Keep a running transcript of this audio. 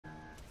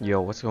Yo,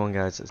 what's going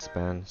guys, it's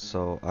Ben.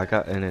 So I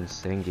got an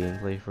insane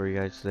gameplay for you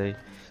guys today.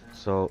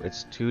 So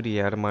it's two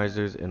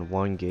DE-ATOMIZERS in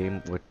one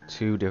game with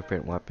two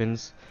different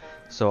weapons.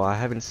 So I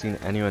haven't seen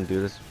anyone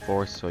do this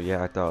before, so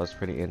yeah, I thought it was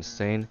pretty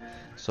insane.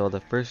 So the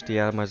first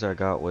DE-ATOMIZER I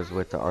got was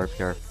with the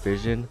RPR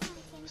Fission.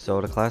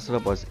 So the class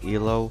setup was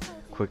ELO,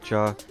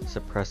 Quickdraw,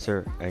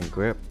 Suppressor, and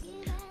Grip.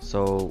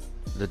 So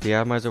the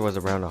DE-ATOMIZER was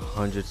around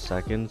 100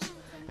 seconds,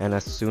 and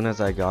as soon as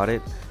I got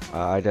it,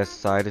 I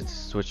decided to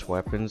switch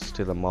weapons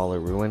to the Mauler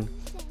Ruin.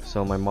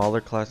 So my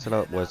Mauler class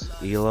setup was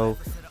ELO,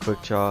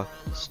 Quickdraw,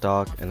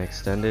 Stock, and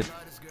Extended.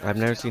 I've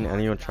never seen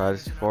anyone try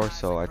this before,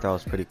 so I thought it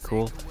was pretty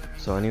cool.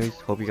 So anyways,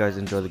 hope you guys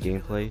enjoy the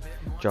gameplay.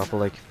 Drop a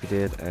like if you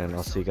did, and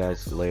I'll see you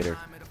guys later.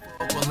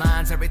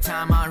 Lines every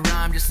time I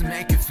rhyme just to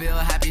make you feel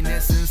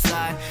happiness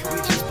inside. We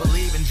just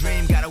believe and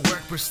dream, gotta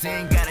work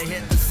pristine, gotta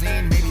hit the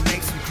scene, maybe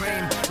make some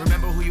cream.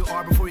 Remember who you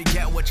are before you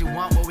get what you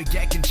want. What we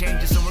get can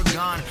change us and we're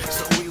gone.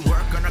 So we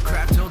work on our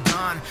craft till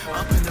dawn.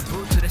 Up in the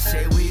booth till they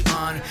say we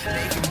on.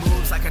 Making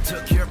moves like I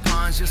took your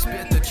pawns. Just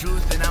spit the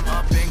truth and I'm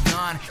up and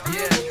gone.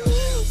 Yeah.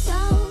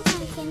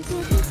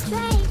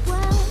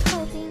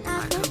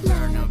 I could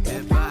learn a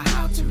bit about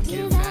how to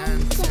give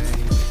and take.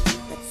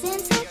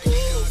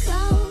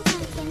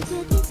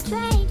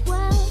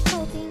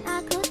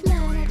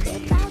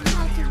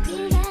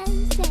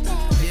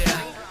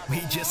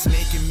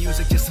 Making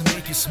music just to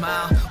make you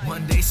smile.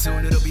 One day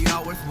soon it'll be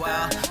all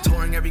worthwhile.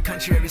 Touring every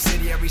country, every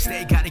city, every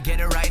state. Gotta get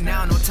it right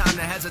now, no time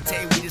to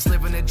hesitate. We just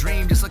living a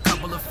dream, just a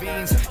couple of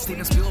fiends.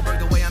 Steven Spielberg,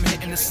 the way I'm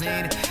hitting the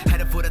scene.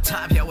 Headed for the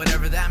top, yeah,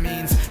 whatever that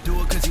means. Do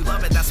it cause you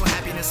love it, that's what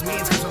happiness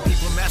means. Cause when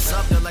people mess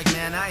up, they're like,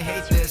 man, I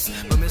hate this.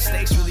 But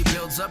mistakes really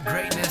builds up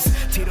greatness.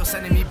 Tito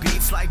sending me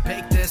beats like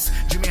bake this.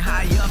 Dreaming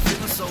high up,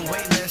 feeling so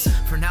weightless.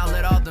 For now,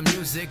 let all the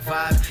music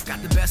vibe.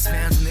 Got the best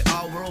fans and they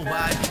all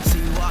worldwide. See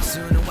you all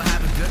soon and we'll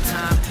have a good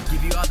time.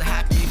 Give you all the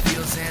happy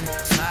feels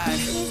inside.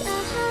 It's a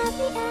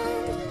happy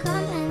end.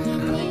 Come and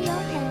give me your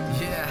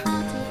hand. Yeah.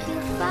 I'll take you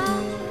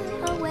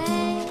far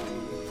away.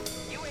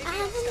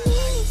 I'm in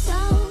need, so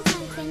I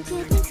came to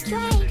this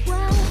straight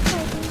world,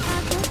 hoping I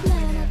could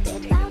learn a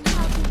bit about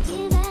how to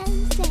give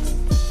and take.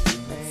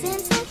 But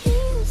since I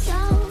feel so,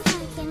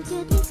 I came to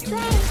this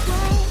straight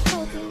world,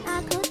 hoping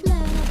I could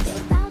learn a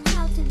bit about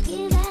how to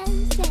give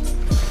and take.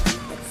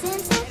 But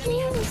since I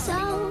feel so,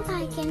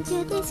 I came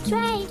to this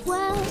straight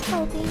world,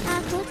 hoping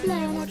I could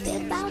learn a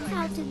bit about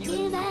how to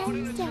give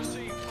and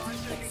take.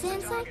 But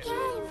since I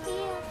came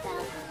here,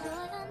 felt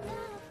good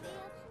enough.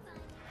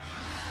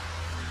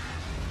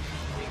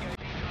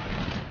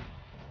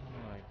 Oh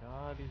my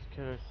god, these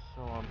kids are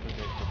so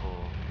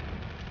unpredictable.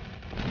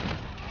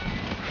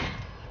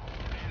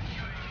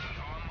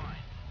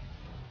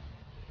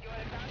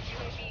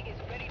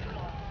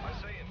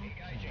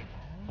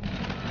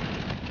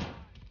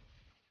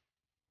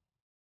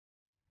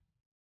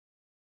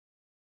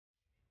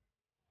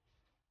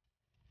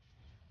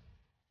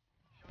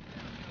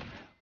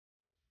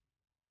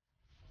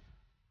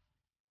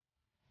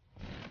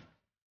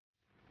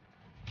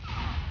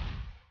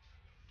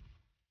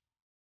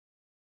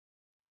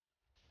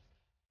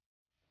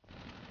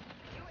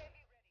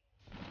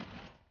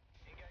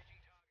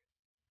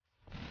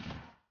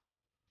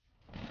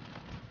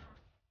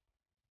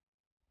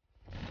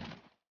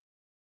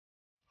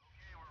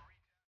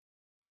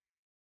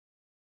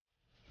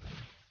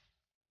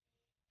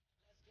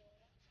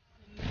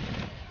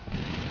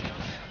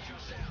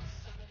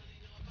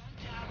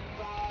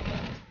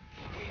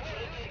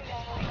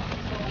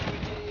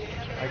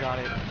 I got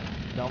it.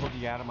 Double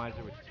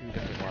DE-ATOMIZER with two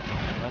different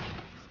weapons. Let's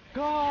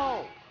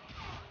go!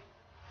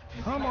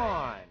 Come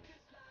on!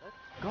 Let's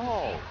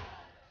go!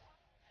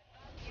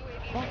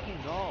 Fucking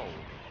go!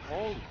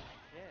 Holy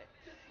shit!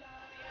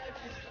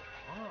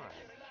 On!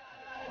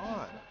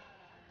 On!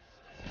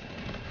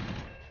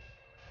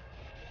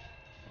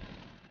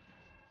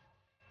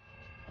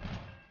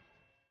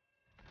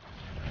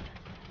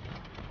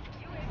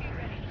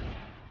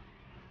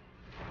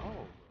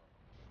 Oh!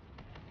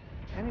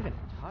 Can't even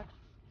touch.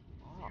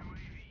 Oh.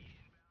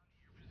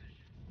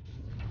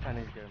 Kind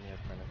of scared me as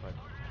kind of, but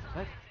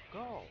let's